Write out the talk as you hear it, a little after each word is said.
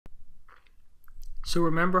So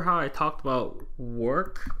remember how I talked about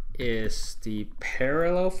work is the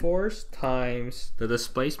parallel force times the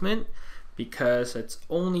displacement, because it's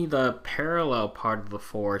only the parallel part of the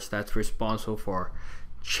force that's responsible for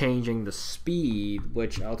changing the speed,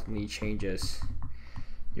 which ultimately changes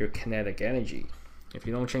your kinetic energy. If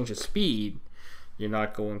you don't change the speed, you're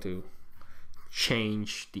not going to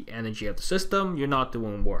change the energy of the system. You're not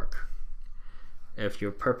doing work. If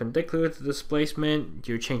you're perpendicular to the displacement,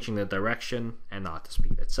 you're changing the direction and not the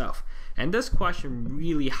speed itself. And this question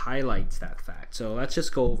really highlights that fact. So let's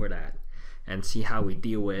just go over that and see how we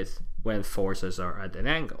deal with when forces are at an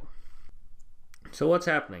angle. So what's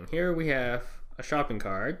happening? Here we have a shopping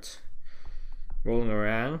cart rolling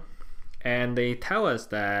around, and they tell us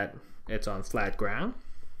that it's on flat ground.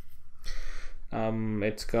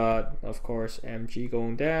 It's got, of course, mg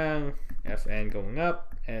going down, Fn going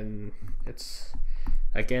up, and it's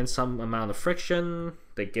again some amount of friction.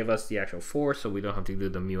 They give us the actual force, so we don't have to do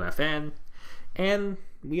the mu Fn. And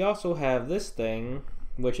we also have this thing,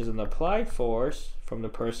 which is an applied force from the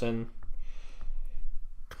person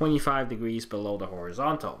 25 degrees below the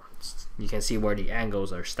horizontal. You can see where the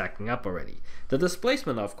angles are stacking up already. The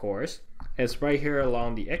displacement, of course, is right here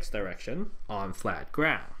along the x direction on flat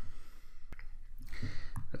ground.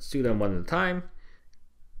 Let's do them one at a time.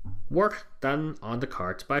 Work done on the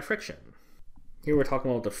cart by friction. Here we're talking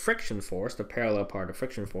about the friction force, the parallel part of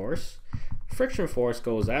friction force. Friction force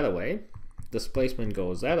goes that way. Displacement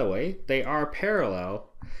goes that way. They are parallel,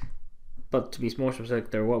 but to be more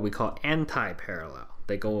specific, they're what we call anti-parallel.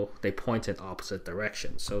 They point in opposite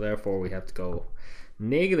directions. So therefore we have to go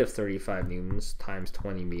negative 35 newtons times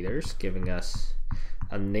 20 meters, giving us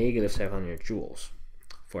a negative 700 joules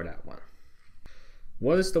for that one.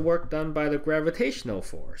 What is the work done by the gravitational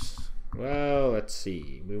force? Well, let's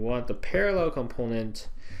see. We want the parallel component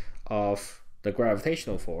of the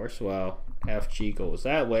gravitational force. Well, Fg goes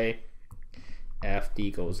that way,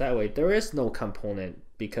 Fd goes that way. There is no component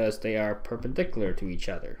because they are perpendicular to each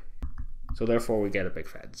other. So therefore we get a big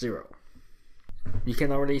fat 0. You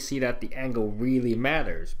can already see that the angle really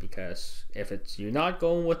matters, because if you're not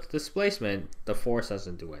going with the displacement, the force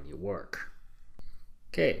doesn't do any work.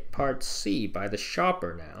 Okay, part C by the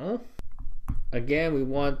shopper now. Again, we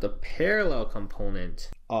want the parallel component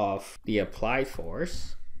of the applied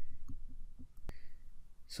force.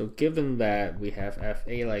 So given that we have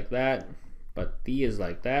Fa like that, but D is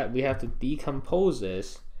like that, we have to decompose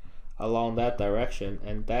this along that direction,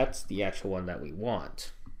 and that's the actual one that we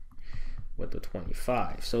want with the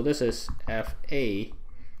 25. So this is Fa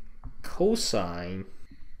cosine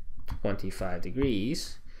 25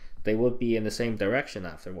 degrees. They would be in the same direction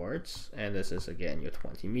afterwards, and this is again your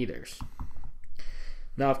 20 meters.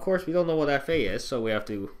 Now, of course, we don't know what Fa is, so we have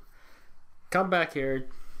to come back here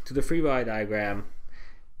to the free body diagram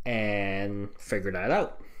and figure that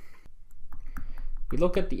out. We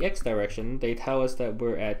look at the x direction. They tell us that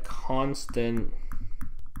we're at constant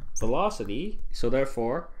velocity, so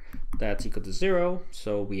therefore that's equal to 0.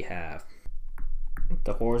 So we have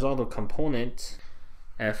the horizontal component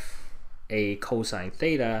Fa cosine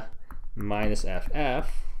theta minus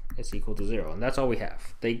Ff is equal to 0, and that's all we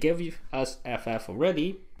have. They give us Ff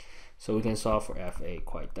already, so we can solve for Fa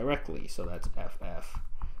quite directly. So that's Ff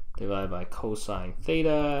divided by cosine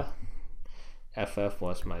theta. Ff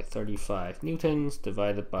was my 35 newtons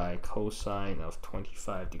divided by cosine of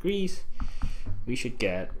 25 degrees. We should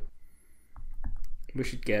get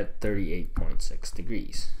 38.6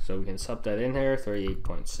 degrees. So we can sub that in here,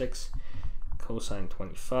 38.6 cosine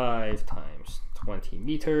 25 times 20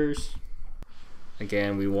 meters.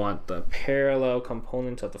 Again, we want the parallel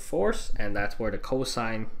component of the force, and that's where the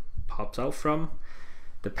cosine pops out from,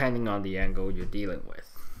 depending on the angle you're dealing with.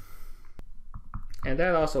 And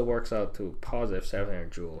that also works out to positive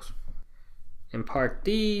 700 joules. In part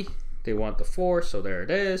D, they want the force, so there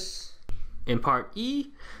it is. In part E,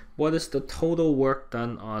 what is the total work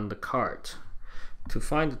done on the cart? To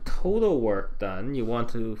find the total work done, you want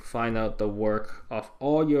to find out the work of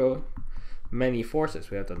all your many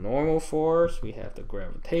forces. We have the normal force, we have the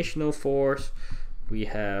gravitational force, we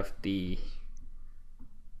have the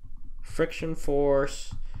friction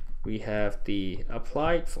force, we have the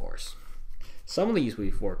applied force. Some of these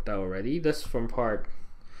we've worked out already. This from part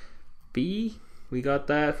B, we got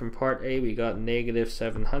that. From part A, we got negative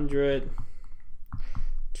 700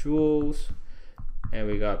 joules, and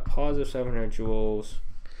we got positive 700 joules.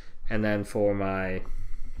 And then for my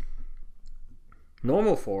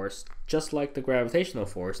normal force, just like the gravitational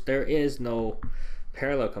force, there is no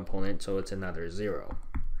parallel component, so it's another 0.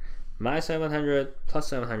 Minus 700 plus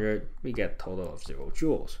 700, we get a total of 0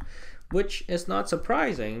 joules, which is not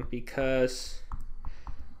surprising because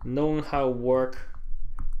knowing how work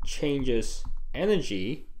changes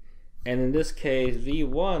energy, and in this case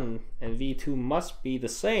V1 and V2 must be the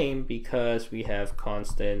same because we have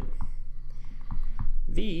constant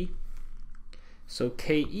V. So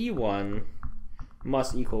KE1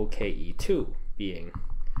 must equal KE2, being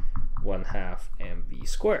 1/2 mv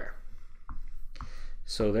squared.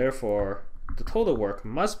 So therefore the total work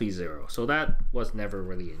must be 0. So that was never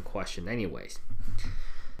really in question anyways.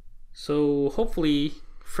 So hopefully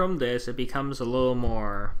from this it becomes a little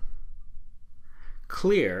more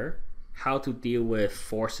clear how to deal with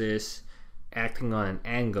forces acting on an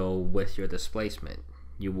angle with your displacement.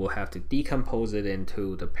 You will have to decompose it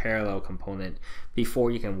into the parallel component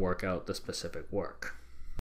before you can work out the specific work.